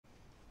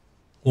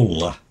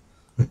Olá.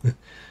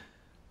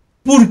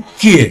 Por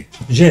quê,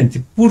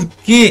 gente? Por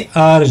que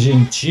a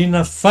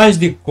Argentina faz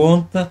de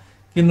conta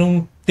que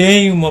não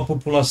tem uma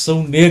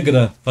população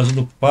negra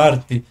fazendo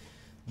parte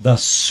da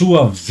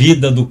sua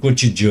vida do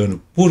cotidiano?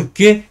 Por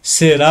que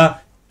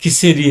será que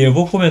seria? Eu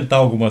vou comentar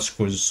algumas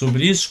coisas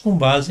sobre isso com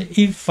base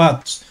em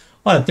fatos.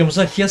 Olha, temos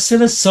aqui a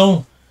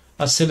seleção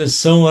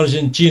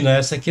argentina.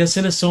 Essa aqui é a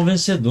seleção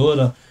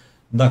vencedora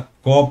da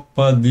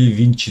Copa de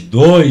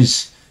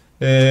 22.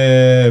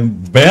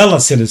 Bela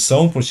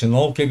seleção, por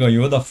sinal, que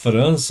ganhou da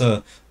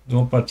França, de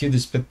uma partida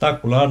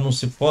espetacular. Não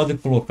se pode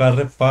colocar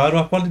reparo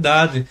à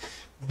qualidade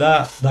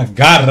da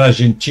garra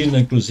argentina,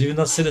 inclusive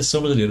na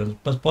seleção brasileira.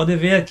 Mas pode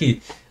ver aqui,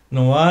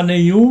 não há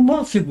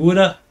nenhuma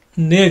figura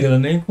negra,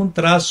 nem com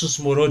traços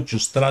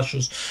morochos,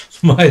 traços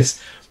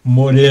mais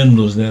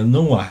morenos, né?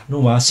 Não há.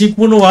 Assim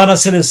como não há na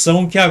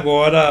seleção que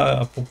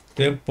agora, há pouco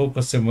tempo,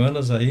 poucas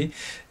semanas aí,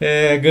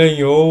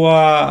 ganhou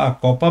a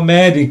Copa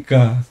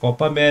América.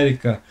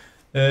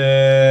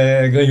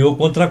 Ganhou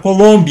contra a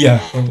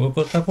Colômbia.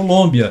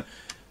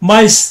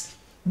 Mas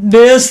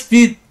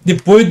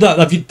depois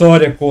da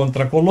vitória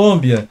contra a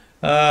Colômbia,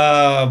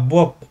 a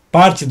boa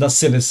parte da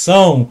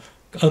seleção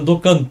andou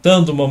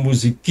cantando uma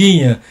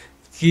musiquinha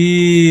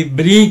que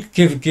brinca,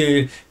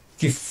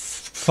 que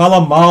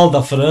fala mal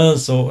da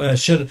França,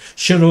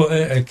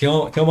 que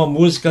é uma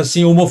música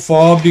assim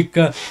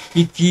homofóbica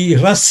e que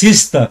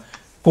racista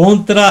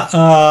contra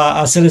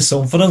a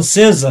seleção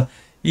francesa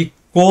e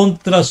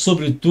contra,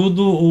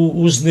 sobretudo,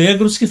 os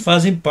negros que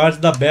fazem parte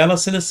da bela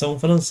seleção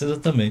francesa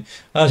também.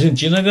 A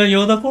Argentina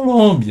ganhou da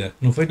Colômbia,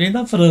 não foi nem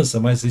da França,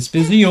 mas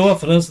espezinhou a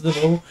França de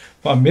novo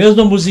com a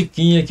mesma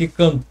musiquinha que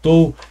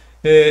cantou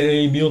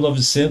em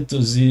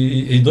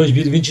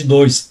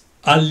 2022,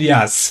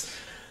 aliás.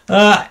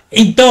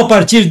 Então, a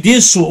partir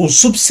disso, o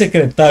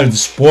subsecretário de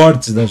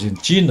esportes da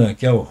Argentina,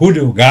 que é o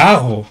Julio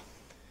Garro,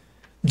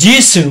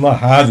 disse numa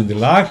rádio de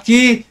lá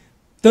que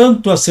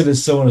tanto a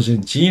seleção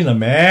argentina,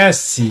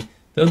 Messi,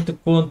 tanto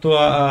quanto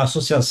a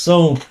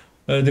Associação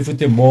de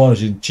Futebol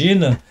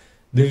Argentina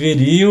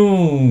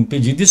deveriam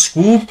pedir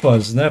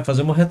desculpas, né,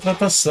 fazer uma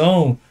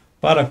retratação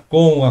para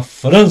com a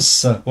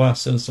França, com a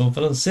seleção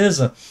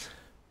francesa,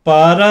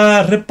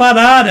 para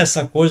reparar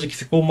essa coisa que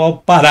ficou mal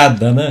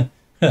parada, né?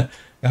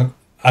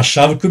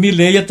 Achava que o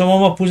Milei ia tomar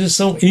uma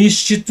posição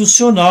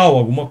institucional,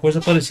 alguma coisa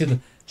parecida.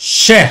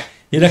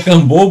 Ele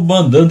acabou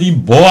mandando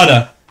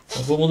embora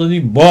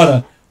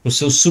o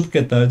seu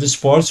subsecretário de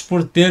esportes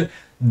por ter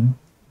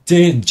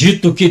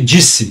dito o que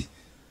disse.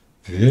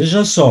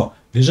 Veja só.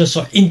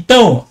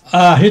 Então,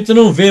 a gente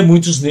não vê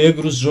muitos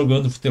negros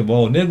jogando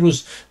futebol,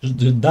 negros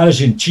da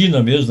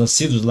Argentina mesmo,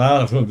 nascidos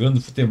lá, jogando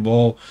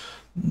futebol.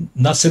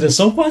 Na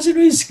seleção quase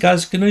não existe,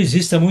 caso que não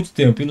existe há muito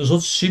tempo, e nos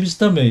outros times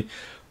também.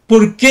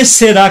 Por que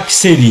será que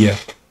seria?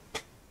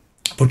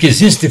 Porque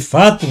existe de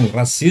fato um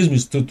racismo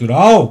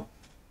estrutural?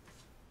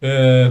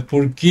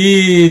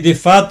 Porque de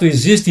fato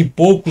existem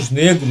poucos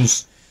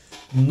negros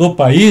no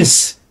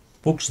país,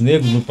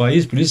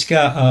 por isso que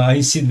a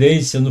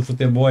incidência no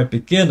futebol é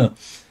pequena?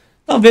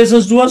 Talvez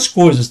as duas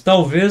coisas.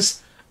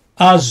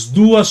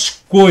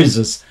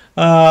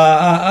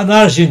 Na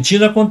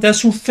Argentina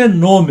acontece um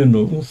fenômeno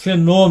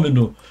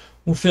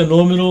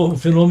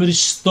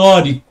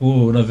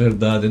histórico, na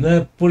verdade,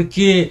 né?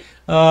 Porque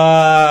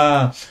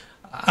há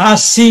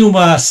sim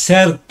uma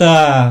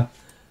certa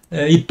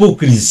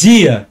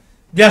hipocrisia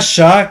de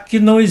achar que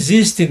não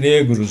existem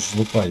negros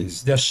no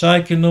país,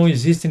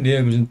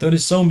 então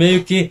eles são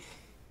meio que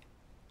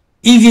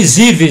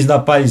invisíveis na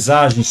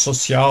paisagem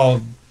social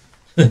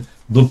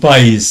do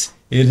país.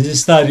 Eles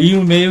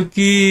estariam meio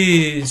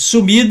que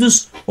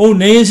sumidos ou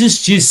nem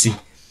existissem.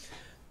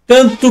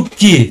 Tanto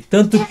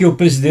que o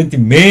presidente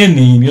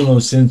Menem, em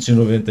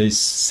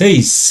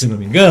 1996, se não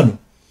me engano,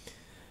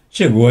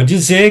 chegou a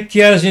dizer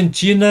que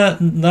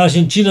na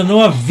Argentina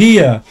não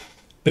havia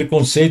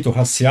preconceito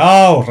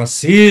racial,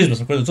 racismo,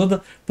 essa coisa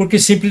toda, porque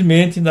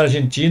simplesmente na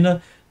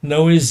Argentina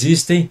não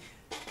existem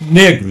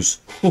negros,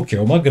 o que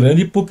é uma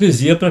grande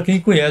hipocrisia para quem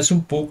conhece um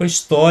pouco a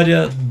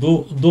história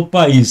do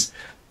país.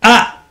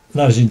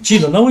 Na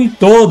Argentina, não em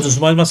todos,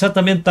 mas uma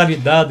certa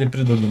mentalidade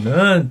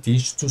predominante,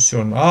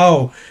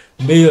 institucional,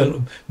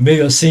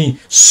 meio assim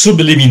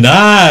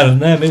subliminar,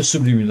 né?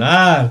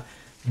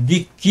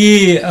 De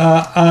que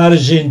a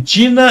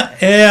Argentina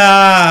é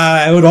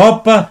a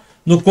Europa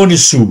no Cone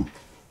Sul.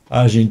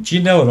 A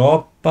Argentina é a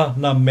Europa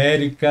na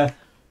América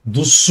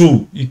do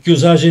Sul. E que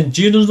os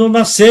argentinos não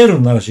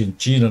nasceram na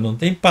Argentina, não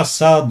tem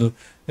passado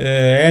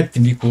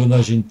étnico na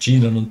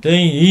Argentina, não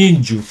tem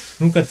índio,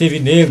 nunca teve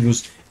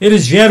negros.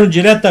 Eles vieram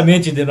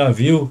diretamente de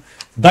navio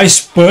da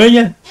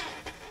Espanha,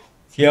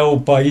 que é o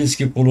país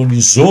que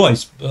colonizou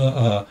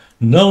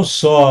não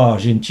só a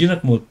Argentina,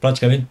 como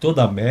praticamente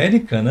toda a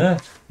América, né?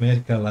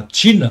 América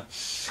Latina,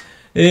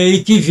 e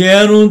que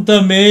vieram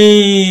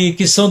também,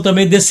 que são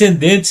também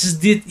descendentes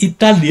de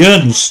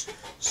italianos.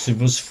 Se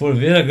você for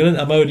ver,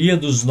 a maioria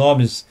dos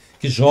nomes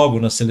que jogam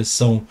na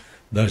seleção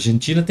da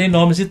Argentina tem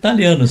nomes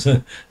italianos.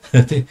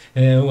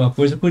 É uma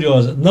coisa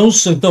curiosa. Não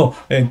só,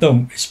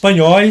 então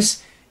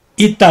espanhóis,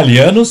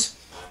 italianos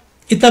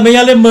E também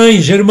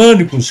alemães,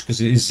 germânicos, quer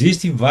dizer,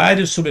 existem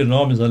vários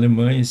sobrenomes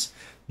alemães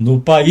no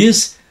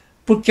país,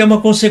 porque é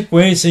uma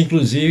consequência,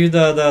 inclusive,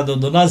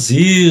 do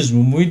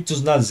nazismo.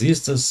 Muitos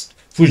nazistas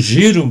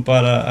fugiram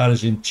para a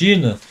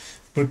Argentina,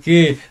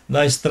 porque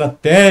na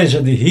estratégia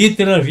de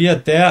Hitler havia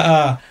até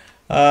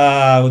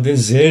o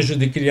desejo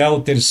de criar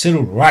o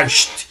terceiro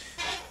Reich,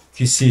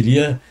 que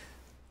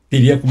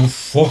teria como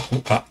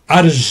foco a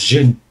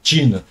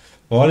Argentina.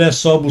 Olha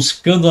só,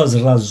 buscando as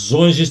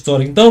razões de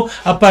história. Então,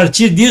 a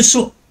partir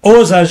disso,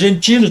 os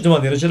argentinos, de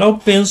maneira geral,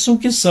 pensam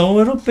que são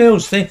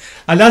europeus.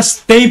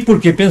 Aliás, tem por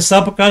que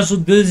pensar por causa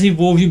do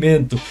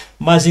desenvolvimento,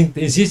 mas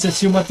existe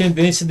assim uma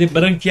tendência de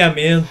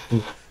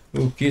branqueamento,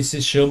 o que se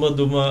chama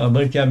de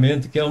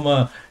branqueamento, que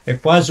é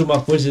quase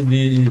uma coisa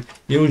de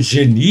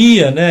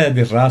eugenia, né,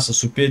 de raça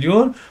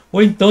superior,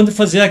 ou então de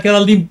fazer aquela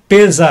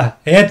limpeza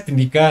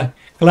étnica,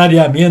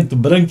 clareamento,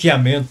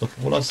 branqueamento da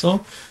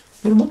população,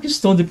 por uma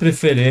questão de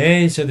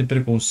preferência, de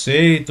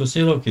preconceito,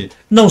 sei lá o quê.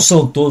 Não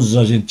são todos os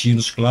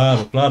argentinos,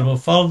 claro, mas eu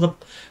falo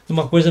de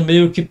uma coisa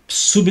meio que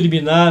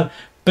subliminar,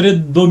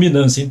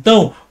 predominância.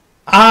 Então,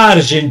 a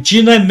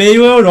Argentina é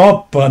meio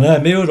Europa, né?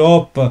 Meio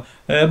Europa.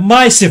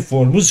 Mas se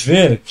formos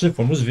ver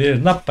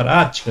na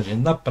prática,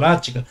 gente, na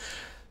prática,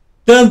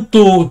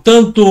 tanto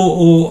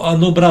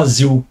no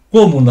Brasil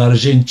como na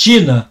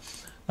Argentina,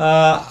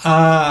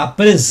 a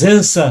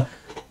presença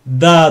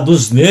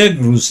dos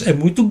negros é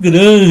muito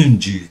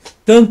grande.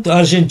 Tanto a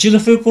Argentina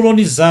foi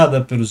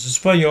colonizada pelos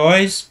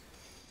espanhóis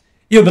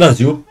e o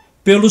Brasil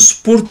pelos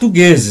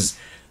portugueses.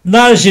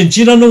 Na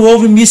Argentina não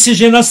houve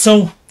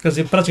miscigenação, quer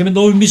dizer, praticamente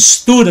não houve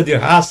mistura de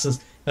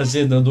raças, quer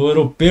dizer, do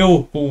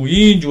europeu com o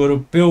índio, o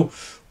europeu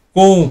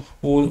com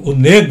o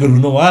negro,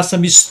 não há essa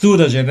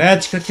mistura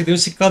genética que deu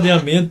esse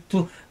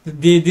cadeamento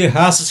de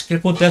raças que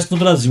acontece no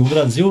Brasil. O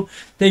Brasil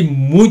tem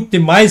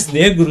mais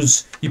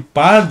negros e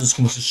pardos,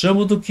 como se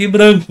chamam, do que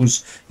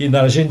brancos. E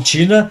na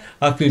Argentina,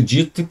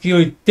 acredito que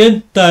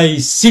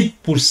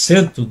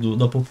 85%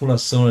 da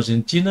população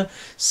argentina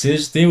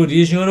tem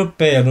origem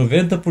europeia.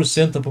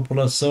 90% da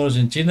população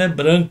argentina é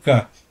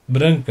branca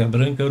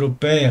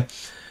europeia.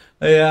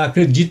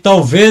 Acredito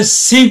talvez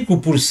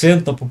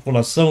 5% da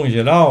população em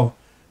geral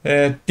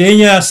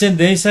tenha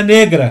ascendência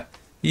negra.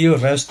 E o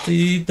resto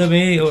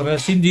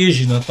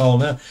indígena, tal,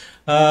 né?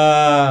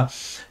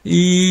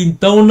 E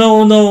então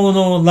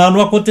lá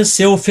não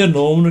aconteceu o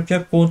fenômeno que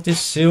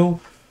aconteceu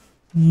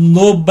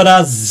no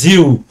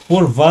Brasil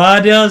por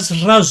várias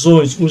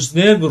razões. Os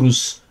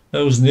negros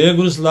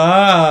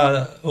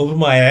lá, houve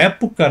uma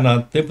época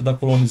no tempo da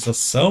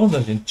colonização da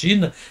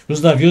Argentina,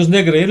 os navios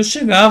negreiros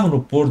chegavam no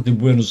porto de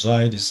Buenos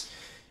Aires.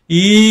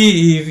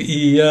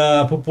 E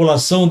a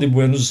população de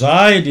Buenos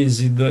Aires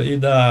e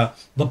da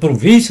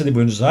província de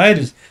Buenos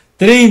Aires,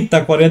 30%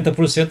 a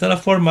 40% era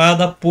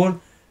formada por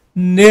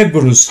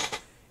negros.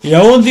 E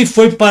aonde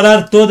foi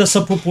parar toda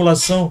essa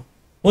população?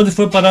 Onde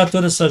foi parar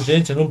toda essa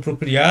gente? Não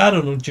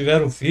procriaram, não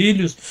tiveram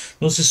filhos,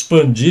 não se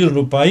expandiram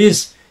no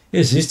país?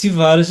 Existem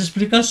várias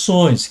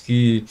explicações,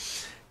 que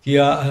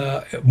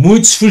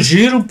muitos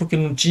fugiram porque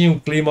não tinham um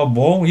clima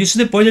bom. Isso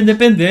depois da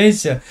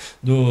independência,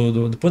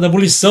 depois da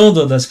abolição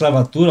da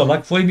escravatura, lá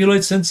que foi em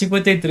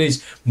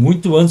 1853,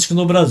 muito antes que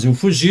no Brasil.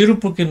 Fugiram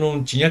porque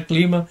não tinha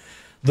clima.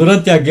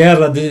 Durante a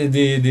guerra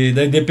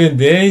da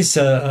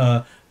independência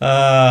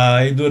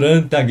e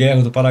durante a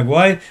guerra do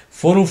Paraguai,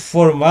 foram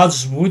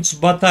formados muitos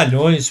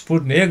batalhões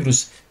por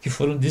negros que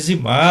foram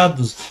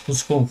dizimados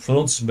nos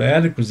confrontos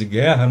bélicos de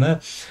guerra, né?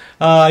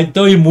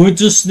 Então, e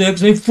muitos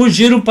negros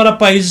fugiram para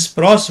países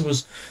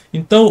próximos.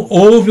 Então,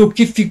 houve o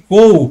que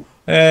ficou,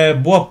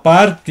 boa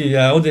parte,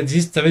 onde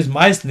existem talvez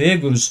mais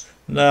negros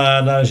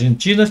na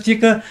Argentina,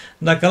 fica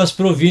naquelas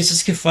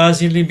províncias que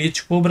fazem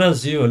limite com o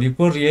Brasil, ali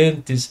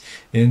Corrientes,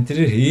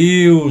 Entre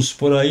Rios,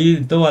 por aí.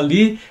 Então,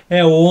 ali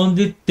é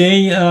onde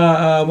tem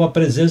uma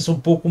presença um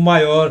pouco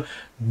maior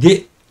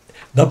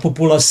da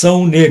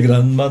população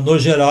negra, mas no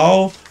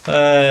geral,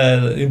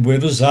 em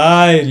Buenos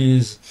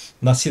Aires,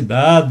 na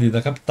cidade,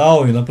 na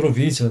capital e na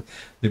província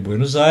de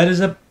Buenos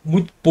Aires, é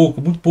muito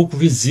pouco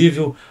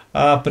visível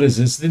a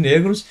presença de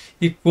negros,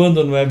 e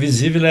quando não é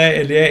visível,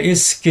 ele é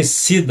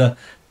esquecida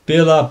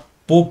pela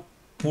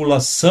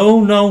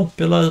população, não,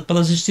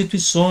 pelas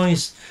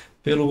instituições,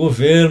 pelo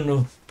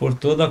governo, por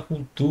toda a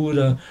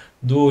cultura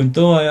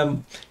então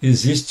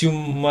existe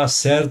um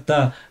certo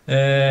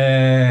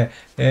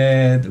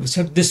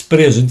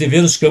desprezo. A gente vê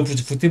nos campos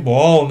de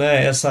futebol,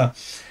 né,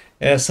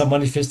 essa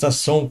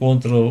manifestação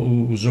contra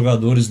os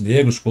jogadores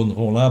negros quando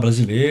vão lá,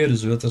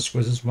 brasileiros e outras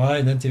coisas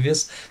mais, né? A gente vê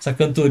essa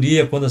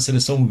cantoria quando a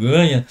seleção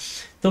ganha.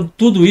 Então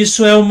tudo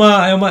isso é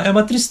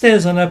uma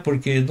tristeza, né?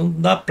 Porque não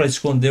dá para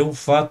esconder um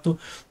fato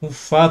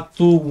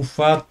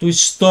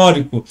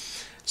histórico.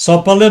 Só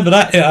para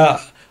lembrar,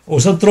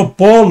 os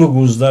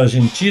antropólogos da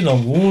Argentina,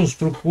 alguns,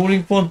 procuram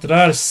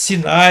encontrar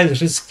sinais,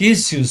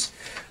 resquícios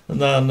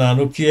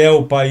no que é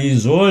o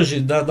país hoje,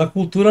 da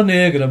cultura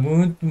negra.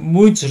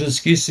 Muitos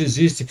resquícios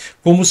existem,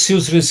 como se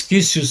os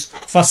resquícios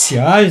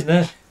faciais,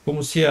 né,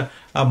 como se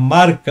a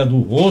marca do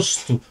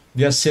rosto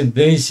de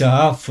ascendência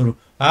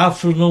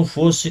afro não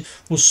fosse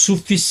o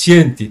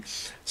suficiente.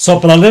 Só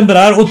para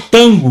lembrar, o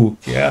tango,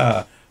 que é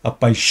a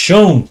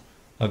paixão,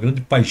 a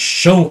grande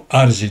paixão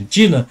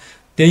argentina,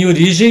 tem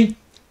origem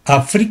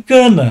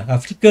africana,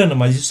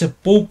 mas isso é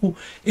pouco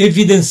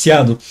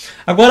evidenciado.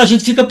 Agora a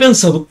gente fica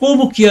pensando,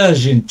 como que a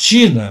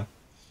Argentina,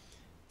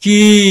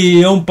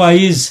 que é um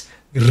país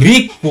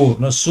rico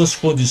nas suas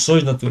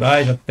condições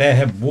naturais, a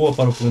terra é boa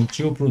para o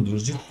plantio,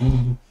 produz de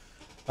tudo,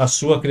 a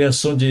sua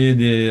criação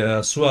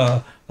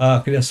a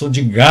criação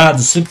de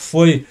gado sempre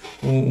foi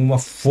uma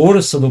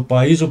força do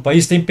país. O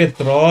país tem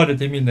petróleo,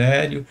 tem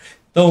minério,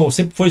 então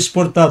sempre foi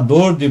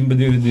exportador de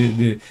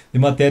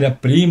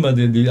matéria-prima,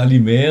 de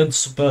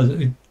alimentos,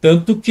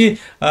 tanto que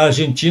a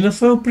Argentina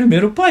foi o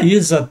primeiro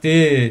país a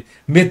ter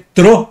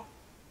metrô,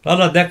 lá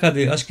na década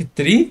de, acho que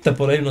 30,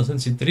 por aí,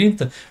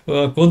 1930,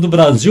 quando o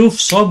Brasil,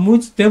 só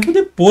muito tempo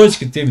depois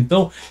que teve.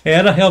 Então,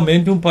 era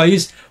realmente um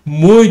país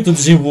muito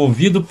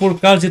desenvolvido por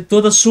causa de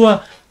toda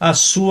a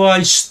sua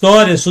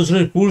história, seus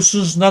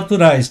recursos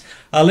naturais.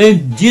 Além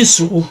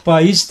disso, o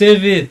país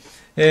teve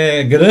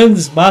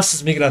grandes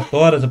massas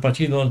migratórias a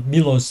partir de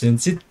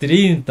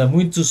 1930,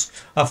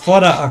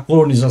 fora a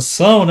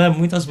colonização, né,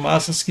 muitas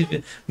massas,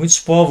 muitos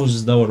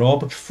povos da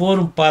Europa que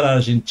foram para a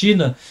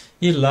Argentina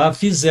e lá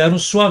fizeram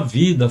sua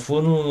vida,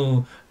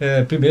 foram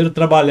primeiro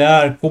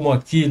trabalhar, como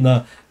aqui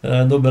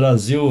no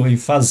Brasil, em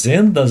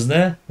fazendas,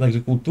 né, na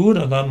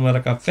agricultura, lá não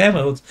era café,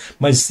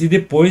 mas e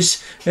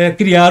depois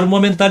criaram uma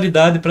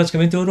mentalidade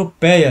praticamente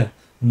europeia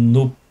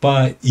no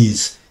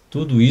país.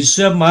 Tudo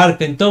isso é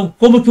marca. Então,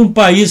 como que um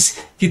país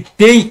que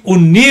tem o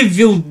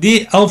nível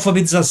de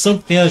alfabetização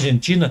que tem a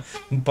Argentina,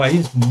 um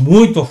país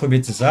muito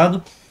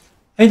alfabetizado,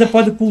 ainda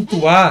pode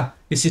cultuar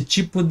esse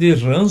tipo de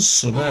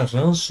ranço, né?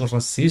 Ranço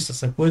racista,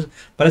 essa coisa,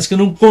 parece que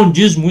não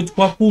condiz muito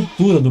com a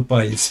cultura do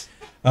país.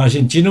 A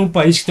Argentina é um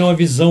país que tem uma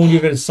visão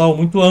universal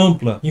muito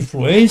ampla,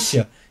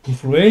 influência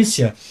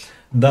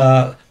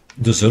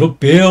dos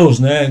europeus,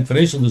 né?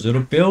 Influência dos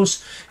europeus,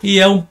 e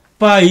é um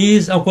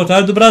país, ao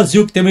contrário do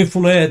Brasil, que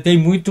tem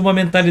muito uma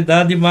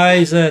mentalidade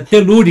mais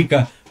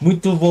telúrica,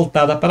 muito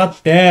voltada para a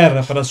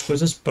terra, para as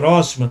coisas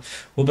próximas.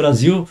 O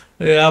Brasil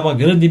é uma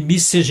grande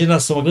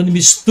miscigenação, uma grande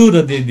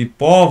mistura de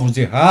povos,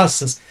 de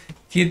raças,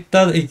 que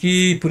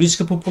por isso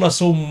que a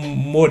população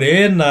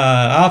morena,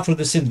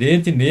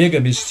 afrodescendente, negra,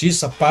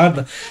 mestiça,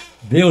 parda,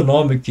 dê o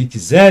nome que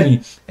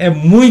quiserem, é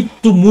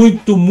muito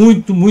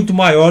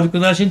maior do que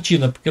na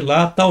Argentina, porque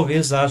lá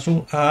talvez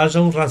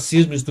haja um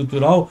racismo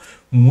estrutural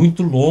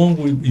muito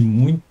longo e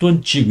muito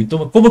antigo.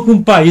 Então, como que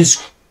um país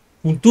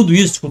com tudo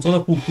isso, com toda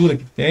a cultura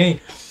que tem,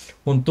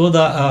 com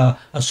todas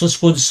as suas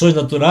condições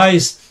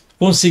naturais,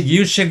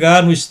 conseguiu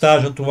chegar no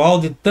estágio atual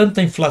de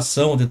tanta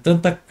inflação, de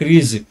tanta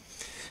crise?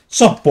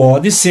 Só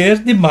pode ser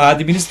de má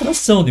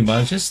administração, de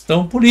má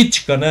gestão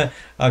política, né?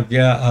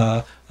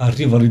 A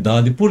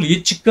rivalidade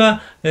política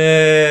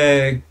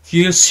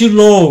que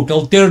oscilou, que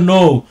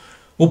alternou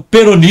o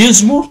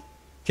peronismo,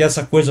 que é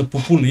essa coisa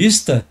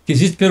populista, que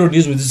existe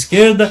peronismo de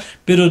esquerda,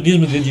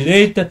 peronismo de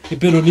direita e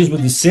peronismo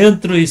de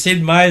centro e sei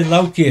mais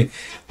lá o que.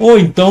 Ou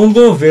então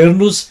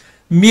governos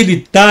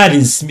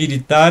militares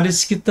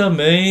que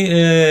também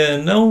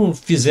não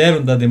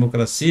fizeram da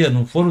democracia,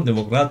 não foram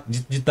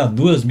democratas,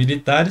 ditaduras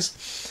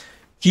militares,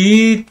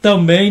 que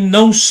também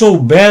não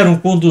souberam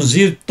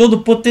conduzir todo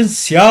o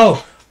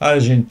potencial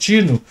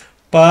argentino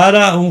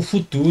para um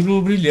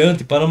futuro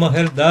brilhante, para uma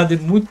realidade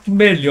muito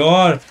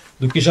melhor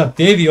do que já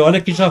teve. E olha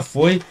que já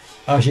foi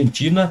a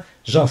Argentina,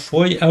 já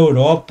foi a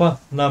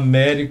Europa na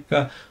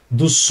América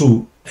do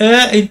Sul.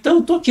 Então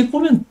estou aqui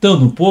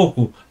comentando um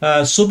pouco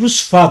sobre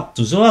os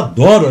fatos. Eu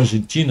adoro a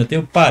Argentina,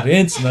 tenho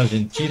parentes na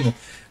Argentina,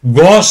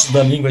 gosto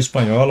da língua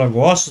espanhola,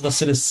 gosto da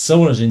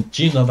seleção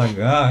argentina, da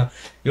garra,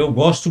 eu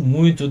gosto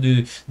muito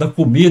da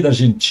comida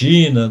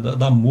argentina,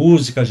 da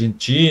música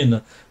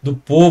argentina, do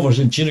povo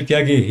argentino que é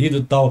aguerrido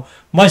e tal,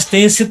 mas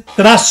tem esse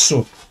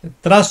traço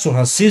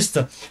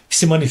racista que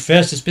se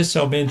manifesta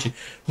especialmente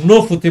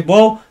no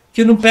futebol,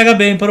 que não pega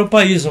bem para o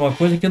país, é uma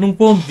coisa que não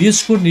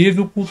condiz com o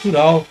nível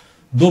cultural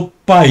do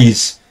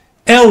país.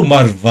 É o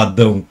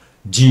marvadão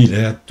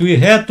direto e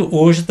reto,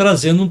 hoje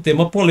trazendo um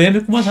tema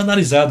polêmico, mas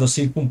analisado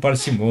assim com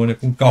parcimônia,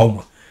 com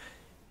calma.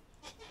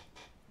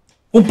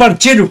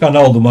 Compartilhe o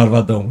canal do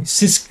Marvadão,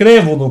 se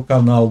inscrevam no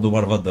canal do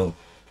Marvadão,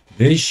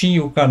 deixem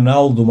o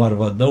canal do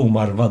Marvadão, o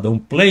Marvadão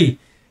Play,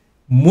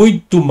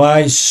 muito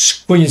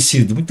mais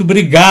conhecido. Muito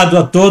obrigado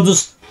a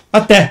todos,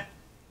 até!